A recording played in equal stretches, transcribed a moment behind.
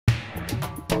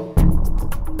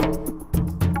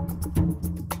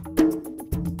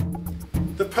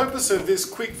purpose of this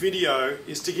quick video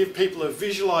is to give people a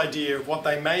visual idea of what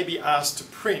they may be asked to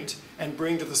print and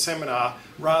bring to the seminar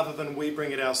rather than we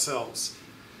bring it ourselves.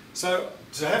 So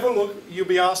to have a look, you'll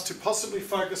be asked to possibly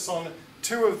focus on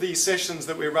two of the sessions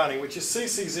that we're running, which is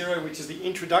CC0, which is the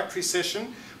introductory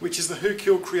session, which is the Who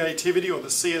Killed Creativity or the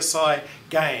CSI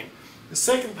game. The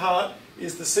second part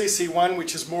is the CC1,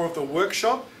 which is more of the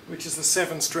workshop, which is the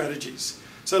 7 strategies.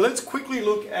 So let's quickly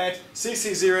look at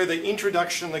CC0, the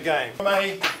introduction of the game. From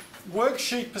a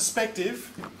worksheet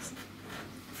perspective,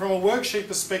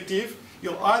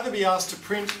 you'll either be asked to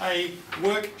print a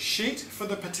worksheet for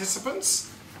the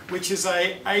participants, which is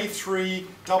a A3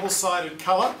 double-sided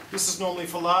colour. This is normally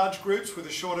for large groups with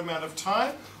a short amount of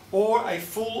time, or a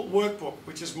full workbook,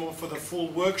 which is more for the full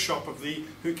workshop of the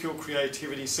Who Killed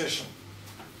Creativity session.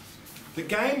 The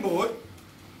game board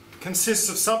consists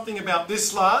of something about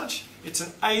this large. It's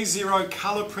an A0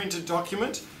 colour printed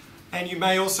document, and you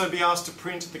may also be asked to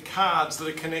print the cards that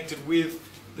are connected with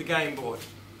the game board.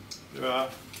 There are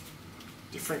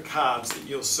different cards that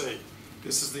you'll see.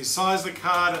 This is the size of the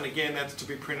card, and again that's to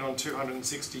be printed on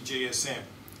 260 GSM.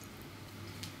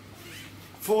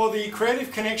 For the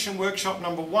Creative Connection Workshop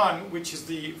number 1, which is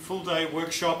the full day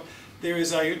workshop, there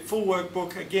is a full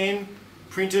workbook again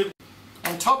printed.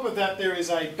 On top of that there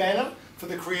is a banner for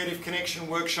the Creative Connection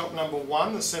Workshop number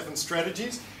 1, the 7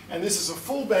 strategies, and this is a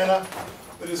full banner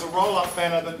that is a roll-up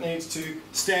banner that needs to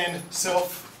stand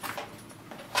self-standing.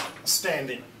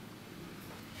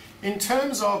 In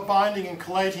terms of binding and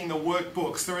collating the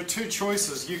workbooks, there are two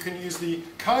choices. You can use the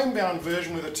comb-bound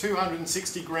version with a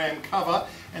 260 gram cover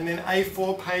and then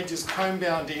A4 pages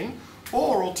comb-bound in,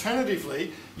 or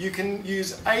alternatively, you can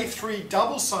use A3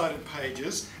 double-sided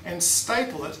pages and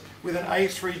staple it with an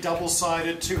A3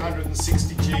 double-sided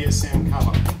 260 GSM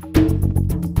cover.